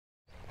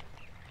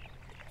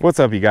What's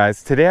up, you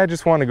guys? Today I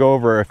just want to go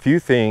over a few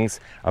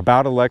things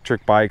about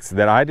electric bikes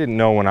that I didn't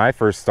know when I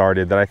first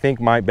started that I think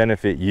might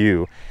benefit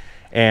you.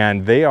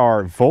 And they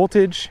are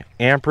voltage,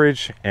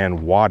 amperage, and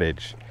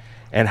wattage,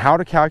 and how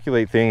to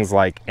calculate things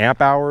like amp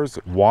hours,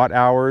 watt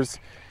hours,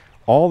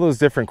 all those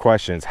different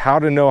questions. How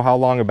to know how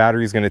long a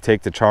battery is going to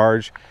take to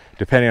charge,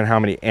 depending on how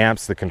many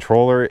amps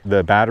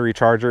the battery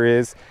charger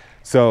is.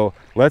 So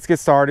let's get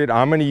started.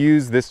 I'm going to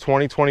use this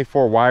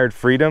 2024 Wired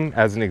Freedom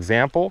as an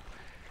example.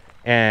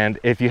 And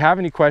if you have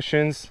any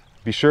questions,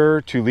 be sure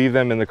to leave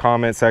them in the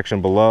comment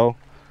section below.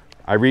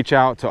 I reach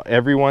out to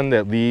everyone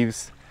that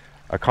leaves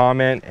a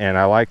comment, and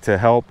I like to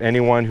help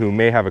anyone who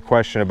may have a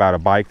question about a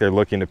bike they're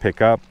looking to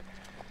pick up.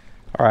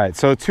 All right,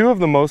 so two of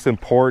the most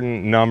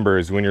important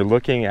numbers when you're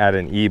looking at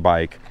an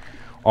e-bike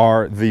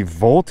are the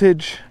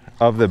voltage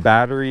of the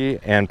battery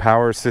and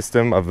power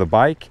system of the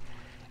bike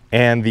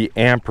and the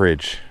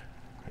amperage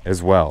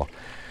as well.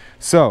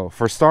 So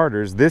for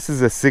starters, this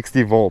is a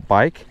 60 volt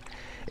bike.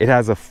 It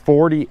has a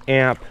 40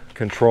 amp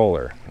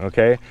controller,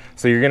 okay?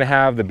 So you're gonna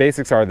have, the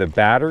basics are the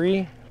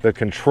battery, the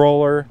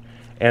controller,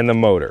 and the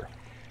motor.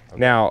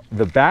 Now,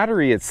 the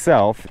battery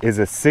itself is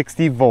a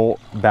 60 volt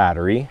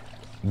battery.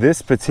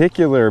 This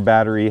particular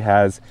battery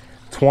has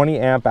 20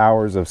 amp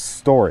hours of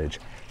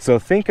storage. So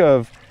think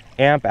of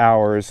amp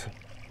hours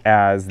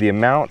as the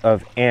amount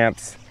of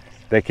amps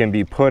that can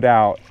be put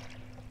out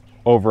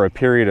over a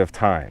period of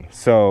time.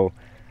 So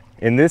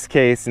in this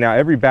case, now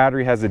every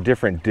battery has a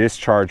different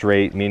discharge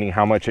rate, meaning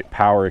how much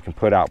power it can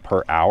put out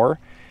per hour.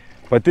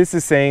 But this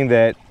is saying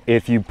that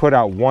if you put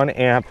out 1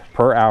 amp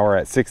per hour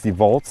at 60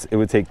 volts, it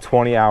would take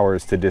 20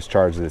 hours to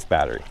discharge this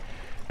battery.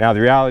 Now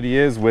the reality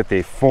is, with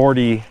a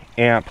 40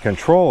 amp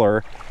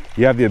controller,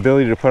 you have the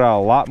ability to put out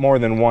a lot more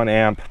than 1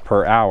 amp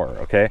per hour,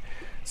 okay?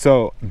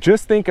 So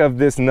just think of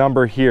this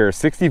number here,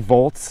 60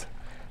 volts.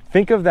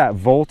 Think of that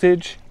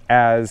voltage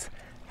as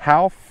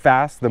how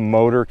fast the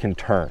motor can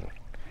turn,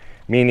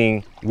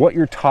 meaning what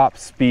your top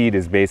speed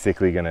is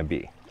basically going to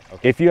be.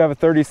 If you have a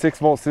 36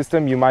 volt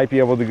system, you might be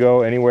able to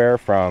go anywhere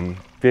from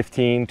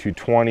 15 to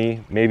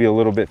 20, maybe a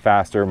little bit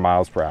faster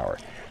miles per hour.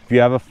 If you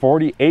have a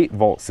 48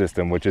 volt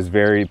system, which is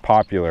very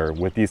popular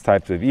with these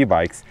types of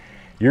e-bikes,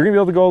 you're going to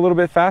be able to go a little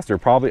bit faster,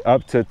 probably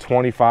up to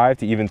 25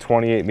 to even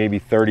 28, maybe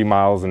 30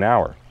 miles an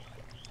hour.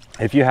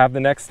 If you have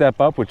the next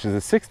step up, which is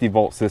a 60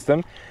 volt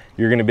system,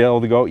 you're going to be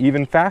able to go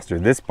even faster.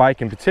 This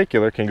bike in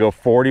particular can go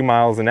 40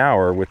 miles an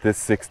hour with this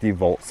 60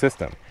 volt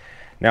system.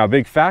 Now, a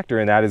big factor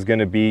in that is going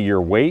to be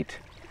your weight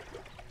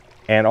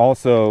and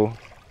also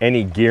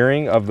any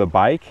gearing of the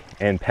bike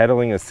and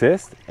pedaling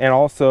assist, and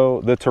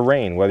also the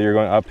terrain, whether you're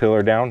going uphill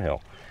or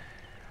downhill.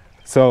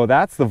 So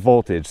that's the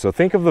voltage. So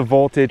think of the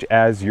voltage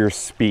as your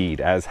speed,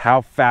 as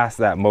how fast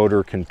that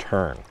motor can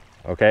turn.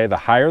 Okay, the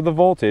higher the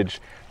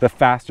voltage, the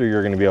faster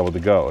you're going to be able to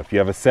go. If you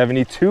have a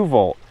 72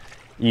 volt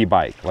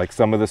e-bike, like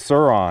some of the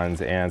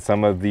Surons and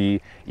some of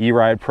the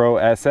E-Ride Pro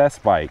SS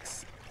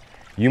bikes,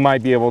 you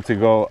might be able to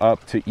go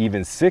up to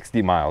even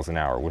 60 miles an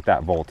hour with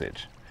that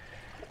voltage.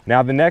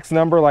 Now the next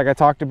number, like I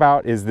talked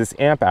about, is this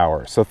amp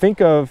hour. So think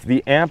of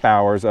the amp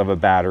hours of a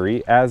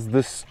battery as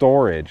the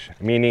storage,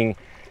 meaning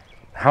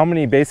how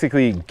many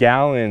basically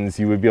gallons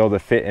you would be able to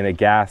fit in a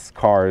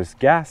car's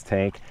gas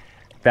tank.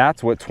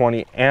 That's what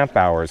 20 amp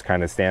hours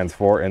kind of stands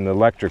for in the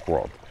electric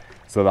world.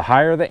 So the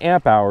higher the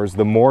amp hours,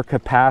 the more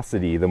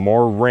capacity, the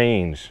more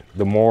range,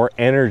 the more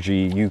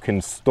energy you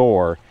can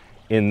store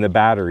in the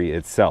battery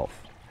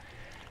itself.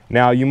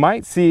 Now you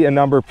might see a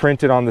number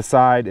printed on the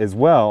side as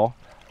well,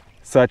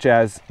 such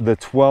as the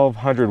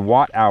 1200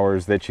 watt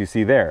hours that you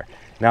see there.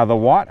 Now the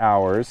watt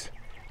hours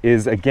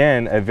is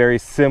again a very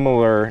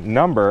similar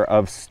number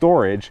of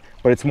storage,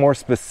 but it's more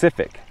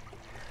specific.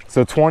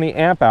 So 20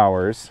 amp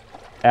hours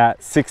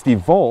at 60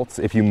 volts,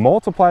 if you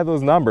multiply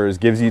those numbers,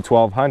 gives you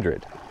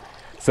 1200.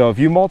 So if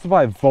you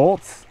multiply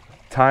volts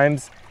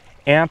times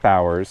amp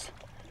hours,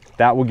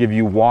 that will give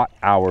you watt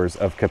hours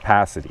of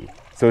capacity.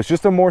 So it's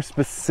just a more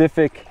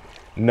specific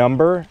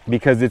number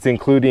because it's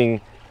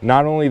including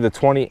not only the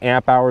 20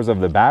 amp hours of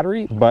the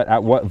battery, but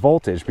at what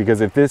voltage.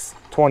 Because if this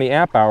 20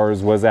 amp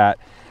hours was at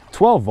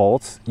 12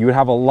 volts, you would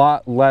have a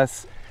lot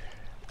less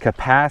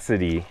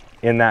capacity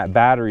in that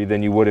battery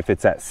than you would if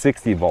it's at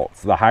 60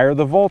 volts. The higher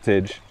the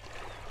voltage,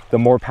 the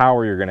more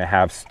power you're going to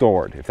have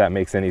stored, if that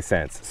makes any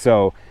sense.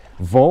 So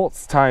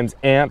volts times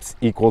amps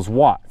equals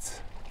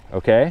watts,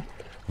 okay?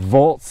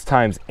 Volts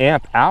times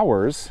amp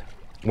hours,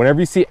 whenever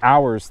you see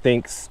hours,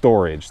 think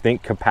storage,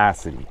 think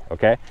capacity,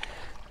 okay?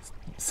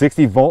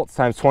 60 volts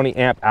times 20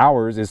 amp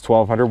hours is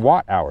 1200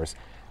 watt hours.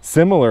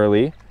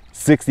 Similarly,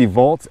 60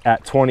 volts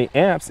at 20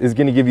 amps is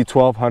going to give you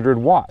 1200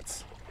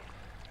 watts.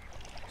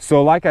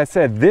 So like I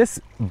said,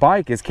 this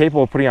bike is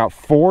capable of putting out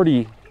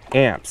 40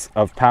 amps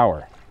of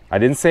power. I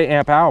didn't say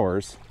amp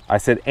hours, I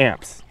said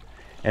amps.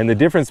 And the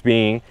difference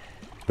being,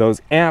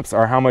 those amps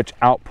are how much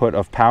output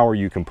of power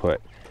you can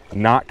put,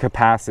 not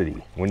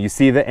capacity. When you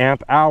see the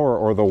amp hour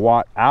or the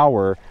watt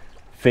hour,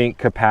 think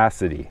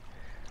capacity,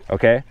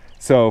 okay?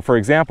 So for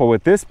example,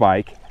 with this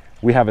bike,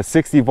 we have a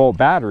 60 volt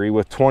battery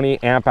with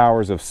 20 amp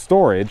hours of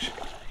storage.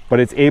 but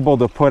it's able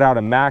to put out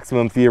a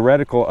maximum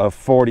theoretical of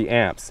 40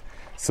 amps.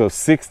 So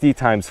 60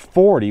 times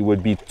 40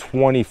 would be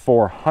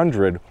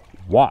 2,400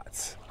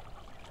 watts.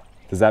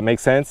 Does that make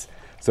sense?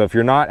 So if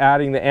you're not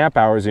adding the amp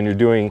hours and you're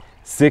doing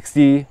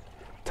 60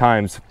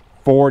 times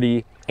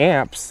 40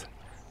 amps,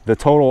 the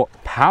total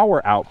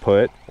power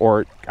output,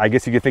 or I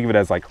guess you could think of it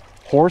as like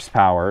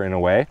horsepower in a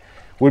way,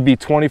 would be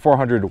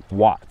 2,400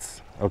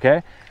 watts,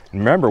 okay?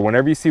 Remember,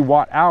 whenever you see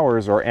watt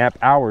hours or amp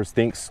hours,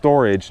 think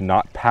storage,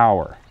 not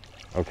power,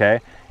 okay?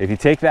 If you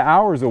take the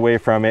hours away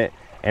from it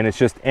and it's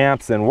just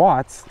amps and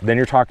watts, then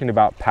you're talking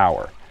about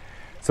power.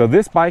 So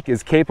this bike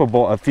is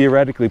capable of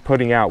theoretically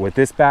putting out, with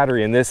this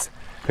battery and this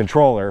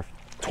controller,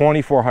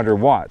 2,400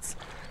 watts.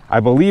 I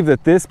believe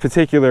that this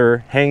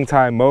particular hang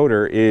time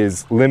motor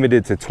is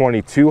limited to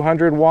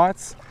 2,200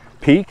 watts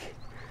peak,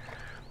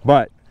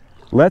 but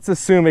let's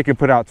assume it can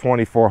put out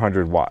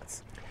 2,400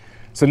 watts.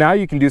 So now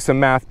you can do some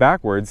math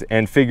backwards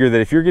and figure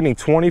that if you're getting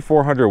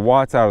 2,400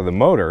 watts out of the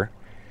motor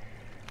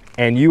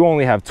and you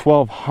only have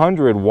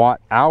 1,200 watt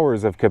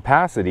hours of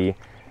capacity,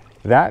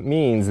 that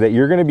means that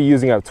you're going to be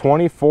using up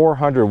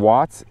 2,400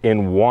 watts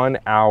in 1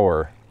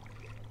 hour,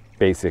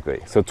 basically.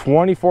 So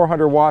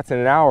 2,400 watts in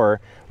an hour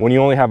when you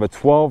only have a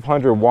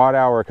 1,200 watt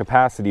hour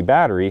capacity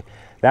battery,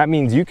 that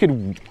means you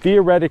could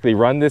theoretically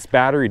run this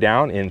battery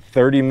down in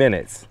 30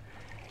 minutes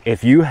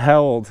if you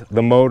held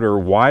the motor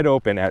wide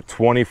open at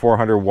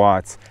 2,400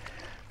 watts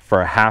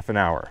for a half an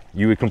hour.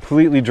 You would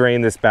completely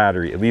drain this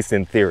battery, at least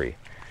in theory.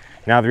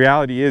 Now the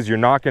reality is you're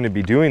not going to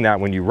be doing that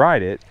when you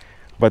ride it,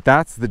 but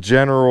that's the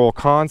general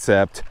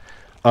concept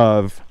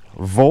of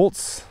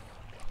volts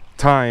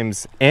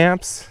times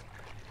amps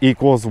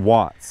equals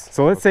watts.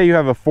 So let's say you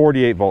have a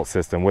 48 volt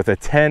system with a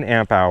 10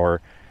 amp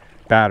hour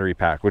battery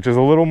pack, which is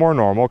a little more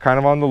normal, kind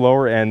of on the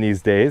lower end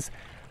these days.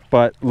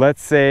 But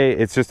let's say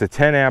it's just a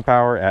 10 amp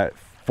hour at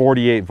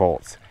 48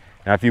 volts.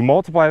 Now, if you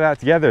multiply that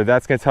together,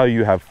 that's going to tell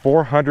you have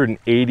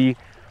 480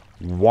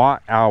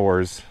 watt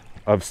hours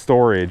of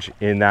storage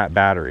in that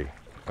battery.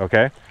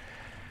 Okay.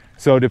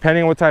 So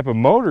depending on what type of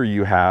motor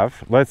you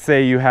have, let's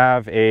say you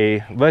have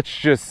a, let's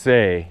just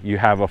say you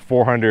have a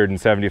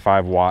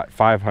 475 watt,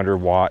 500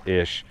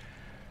 watt-ish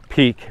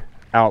peak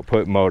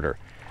output motor.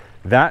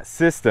 That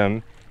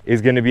system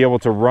is going to be able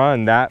to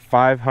run that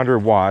 500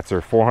 watts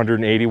or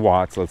 480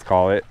 watts, let's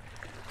call it,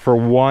 for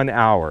 1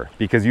 hour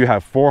because you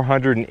have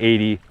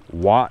 480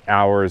 watt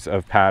hours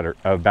of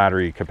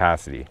battery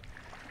capacity,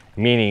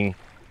 meaning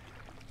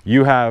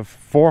you have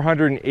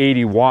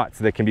 480 watts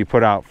that can be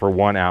put out for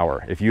 1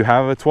 hour. If you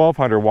have a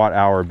 1,200 watt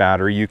hour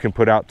battery, you can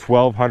put out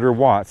 1,200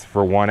 watts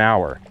for 1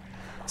 hour.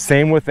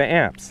 Same with the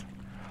amps.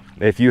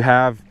 If you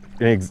have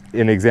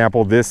an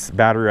example, this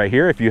battery right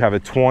here, if you have a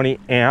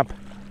 20 amp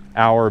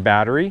hour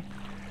battery,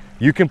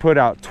 you can put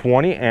out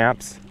 20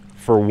 amps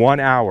for 1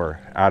 hour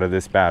out of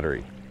this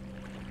battery.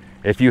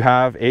 If you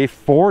have a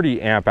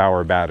 40 amp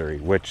hour battery,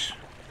 which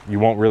you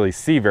won't really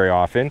see very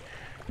often,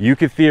 you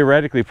could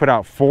theoretically put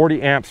out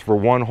 40 amps for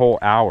 1 whole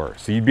hour.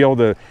 So you'd be able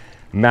to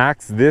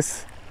max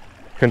this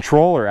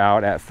controller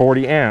out at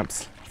 40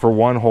 amps for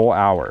 1 whole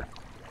hour.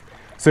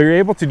 So you're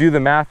able to do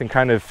the math and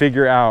kind of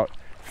figure out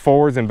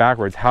forwards and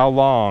backwards how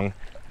long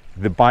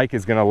the bike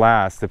is going to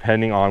last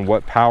depending on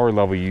what power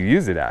level you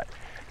use it at.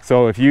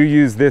 So if you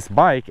use this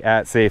bike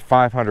at say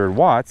 500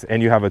 watts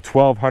and you have a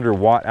 1,200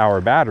 watt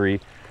hour battery,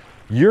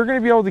 you're going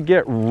to be able to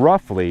get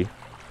roughly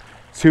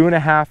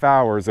 2.5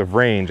 hours of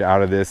range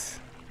out of this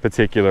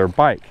particular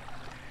bike.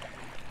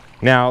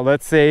 Now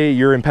let's say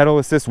you're in pedal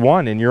assist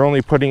 1 and you're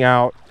only putting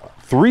out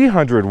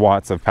 300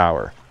 watts of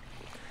power.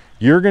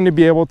 You're going to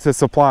be able to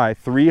supply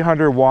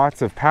 300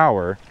 watts of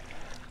power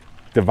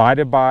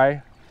divided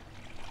by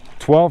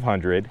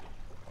 1,200.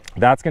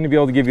 That's going to be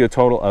able to give you a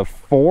total of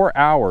 4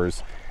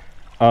 hours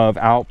of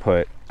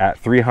output at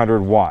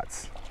 300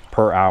 watts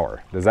per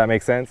hour. Does that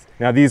make sense?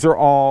 Now these are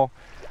all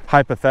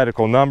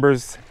hypothetical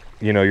numbers.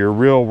 You know, your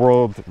real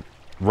world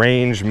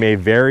range may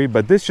vary,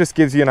 but this just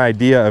gives you an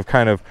idea of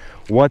kind of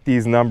what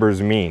these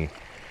numbers mean.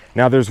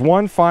 Now there's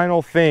one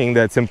final thing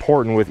that's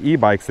important with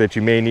e-bikes that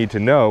you may need to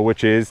know,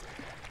 which is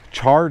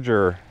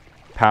charger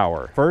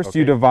power. First,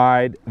 you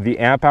divide the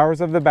amp hours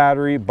of the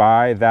battery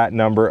by that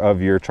number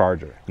of your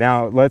charger.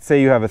 Now let's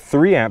say you have a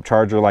 3 amp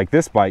charger like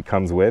this bike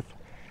comes with.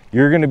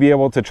 You're going to be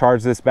able to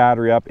charge this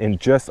battery up in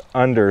just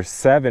under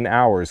 7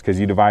 hours because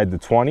you divide the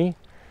 20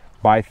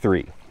 by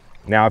 3.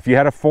 Now if you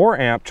had a 4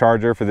 amp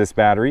charger for this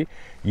battery,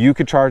 you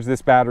could charge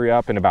this battery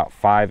up in about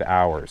 5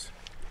 hours.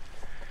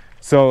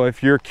 So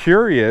if you're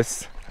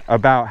curious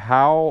about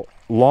how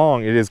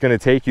long it is going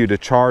to take you to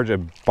charge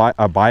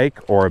a bike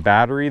or a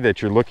battery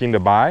that you're looking to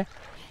buy,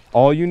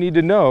 all you need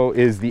to know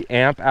is the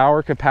amp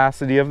hour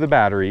capacity of the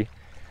battery,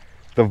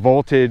 the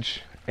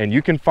voltage, and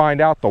you can find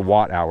out the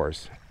watt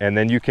hours, and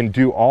then you can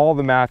do all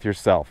the math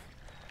yourself.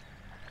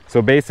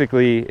 So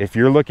basically, if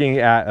you're looking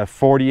at a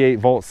 48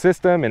 volt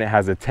system and it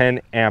has a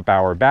 10 amp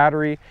hour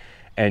battery,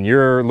 and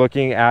you're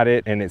looking at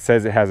it and it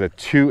says it has a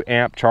 2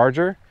 amp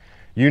charger,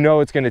 you know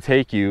it's going to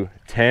take you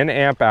 10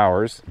 amp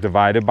hours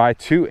divided by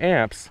 2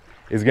 amps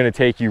is going to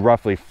take you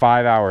roughly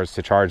 5 hours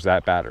to charge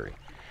that battery.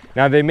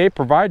 Now they may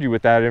provide you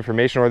with that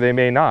information or they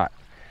may not.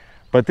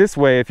 But this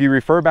way, if you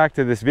refer back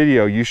to this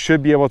video, you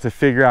should be able to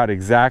figure out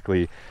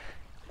exactly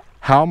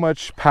how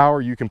much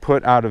power you can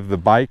put out of the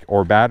bike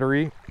or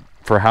battery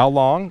for how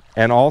long,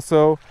 and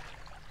also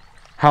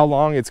how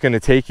long it's going to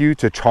take you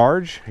to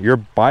charge your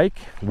bike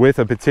with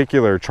a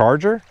particular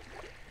charger,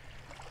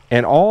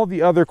 and all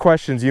the other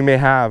questions you may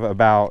have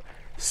about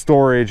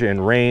storage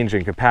and range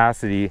and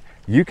capacity.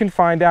 You can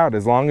find out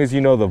as long as you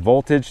know the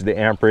voltage, the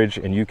amperage,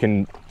 and you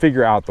can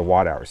figure out the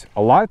watt hours.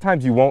 A lot of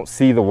times you won't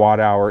see the watt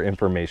hour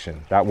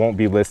information. That won't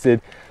be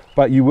listed,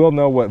 but you will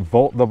know what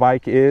volt the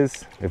bike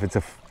is. If it's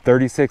a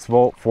 36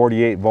 volt,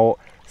 48 volt,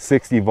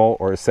 60 volt,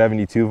 or a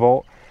 72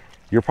 volt,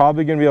 you're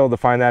probably gonna be able to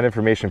find that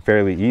information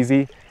fairly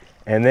easy.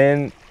 And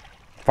then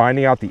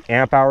finding out the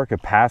amp hour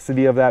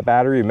capacity of that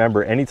battery.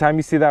 Remember, anytime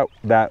you see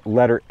that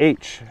letter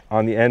H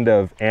on the end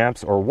of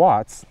amps or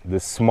watts,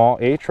 this small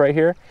h right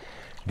here,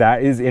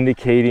 that is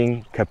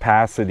indicating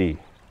capacity,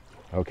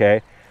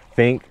 okay?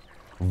 Think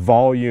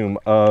volume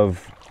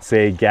of,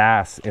 say,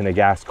 gas in a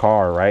gas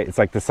car, right? It's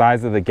like the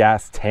size of the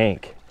gas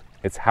tank.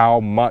 It's how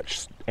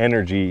much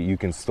energy you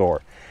can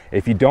store.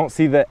 If you don't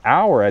see the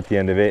hour at the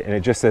end of it and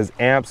it just says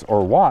amps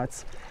or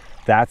watts,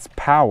 that's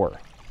power.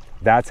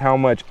 That's how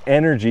much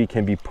energy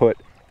can be put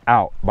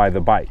out by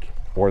the bike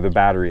or the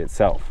battery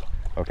itself,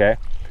 okay?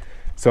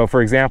 So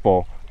for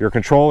example, your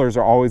controllers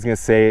are always gonna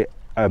say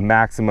a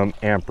maximum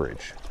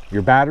amperage.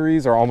 Your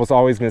batteries are almost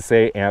always gonna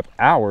say amp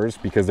hours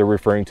because they're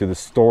referring to the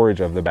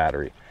storage of the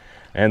battery.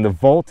 And the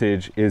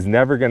voltage is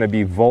never gonna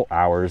be volt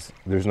hours.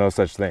 There's no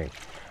such thing.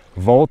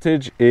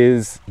 Voltage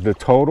is the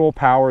total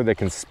power that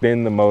can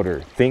spin the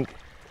motor. Think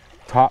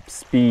top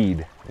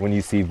speed when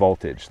you see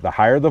voltage. The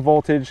higher the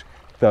voltage,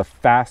 the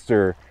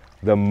faster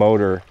the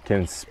motor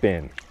can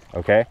spin,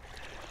 okay?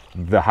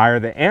 The higher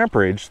the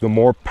amperage, the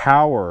more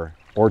power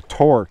or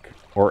torque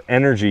or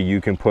energy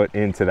you can put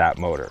into that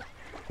motor.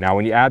 Now,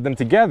 when you add them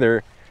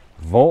together,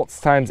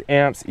 volts times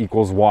amps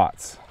equals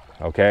watts,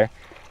 okay?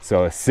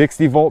 So a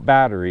 60 volt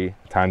battery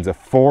times a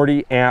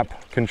 40 amp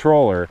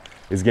controller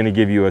is gonna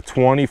give you a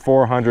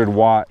 2400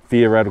 watt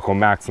theoretical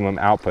maximum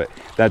output.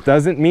 That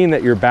doesn't mean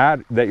that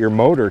your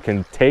motor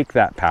can take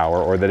that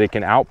power or that it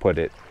can output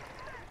it,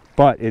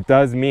 but it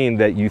does mean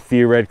that you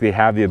theoretically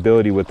have the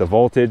ability with the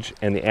voltage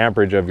and the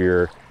amperage of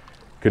your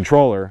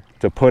controller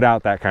to put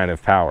out that kind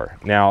of power.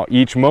 Now,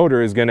 each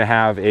motor is gonna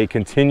have a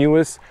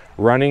continuous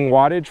running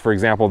wattage. For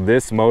example,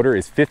 this motor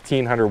is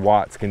 1500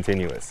 watts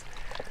continuous.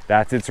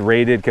 That's its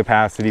rated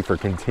capacity for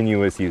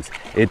continuous use.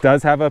 It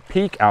does have a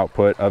peak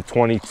output of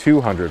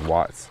 2200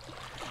 watts,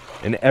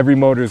 and every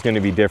motor is going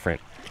to be different.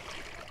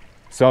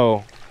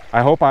 So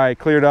I hope I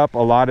cleared up a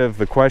lot of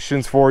the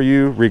questions for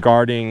you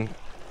regarding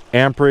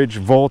amperage,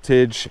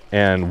 voltage,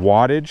 and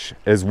wattage,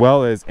 as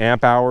well as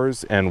amp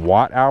hours and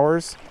watt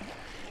hours.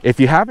 If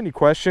you have any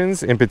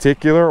questions in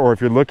particular, or if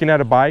you're looking at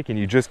a bike and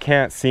you just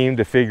can't seem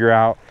to figure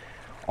out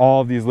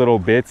all of these little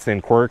bits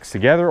and quirks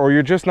together, or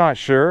you're just not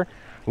sure,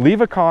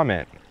 leave a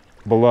comment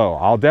below.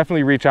 I'll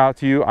definitely reach out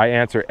to you. I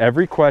answer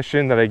every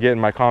question that I get in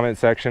my comment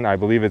section. I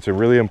believe it's a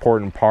really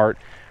important part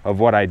of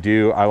what I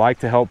do. I like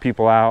to help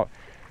people out.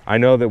 I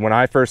know that when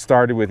I first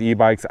started with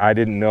e-bikes, I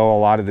didn't know a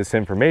lot of this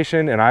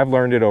information, and I've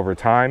learned it over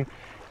time.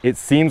 It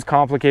seems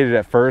complicated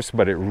at first,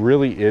 but it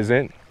really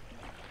isn't.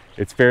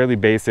 It's fairly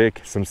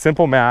basic, some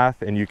simple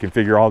math, and you can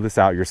figure all this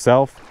out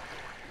yourself.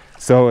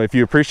 So if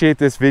you appreciate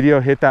this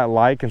video, hit that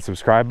like and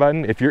subscribe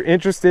button. If you're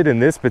interested in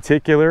this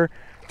particular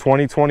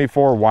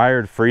 2024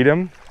 Wired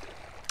Freedom,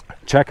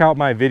 check out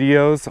my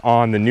videos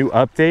on the new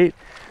update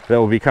that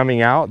will be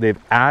coming out. They've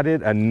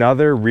added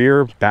another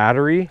rear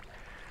battery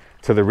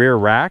to the rear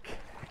rack,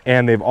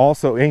 and they've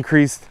also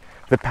increased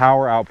the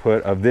power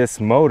output of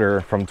this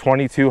motor from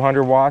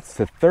 2200 watts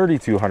to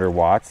 3200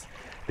 watts.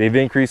 They've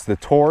increased the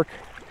torque.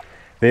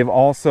 They've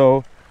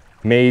also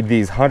made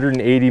these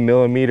 180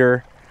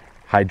 millimeter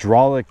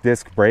hydraulic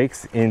disc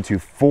brakes into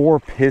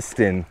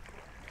 4-piston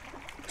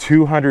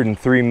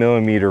 203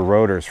 millimeter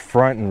rotors,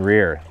 front and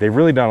rear. They've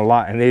really done a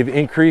lot, and they've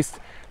increased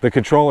the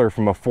controller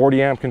from a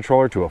 40 amp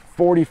controller to a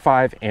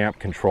 45 amp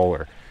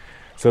controller.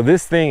 So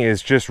this thing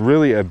is just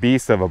really a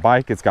beast of a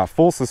bike. It's got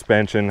full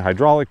suspension,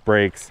 hydraulic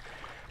brakes,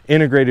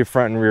 integrated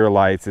front and rear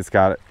lights. It's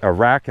got a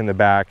rack in the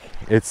back.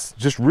 It's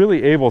just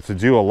really able to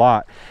do a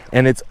lot,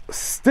 and it's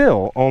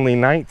still only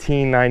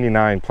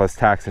 $19.99 plus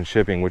tax and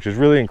shipping, which is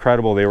really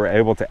incredible. They were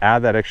able to add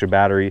that extra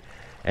battery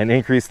and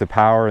increase the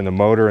power and the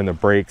motor and the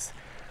brakes,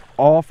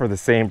 all for the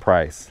same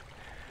price.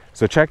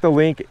 So check the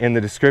link in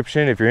the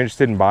description if you're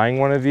interested in buying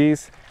one of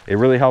these. It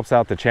really helps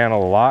out the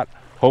channel a lot.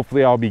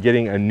 Hopefully I'll be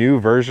getting a new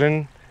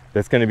version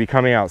that's going to be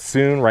coming out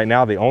soon. Right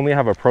now they only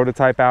have a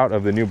prototype out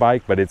of the new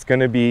bike, but it's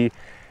going to be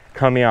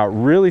coming out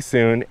really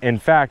soon. In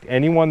fact,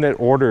 anyone that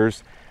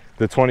orders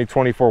the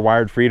 2024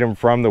 Wired Freedom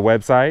from the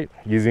website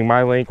using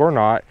my link or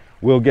not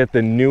will get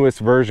the newest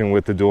version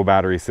with the dual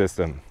battery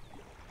system.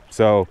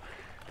 So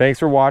thanks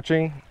for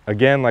watching.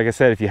 Again, like I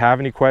said, if you have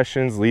any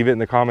questions, leave it in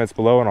the comments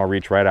below and I'll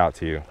reach right out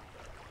to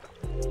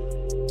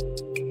you.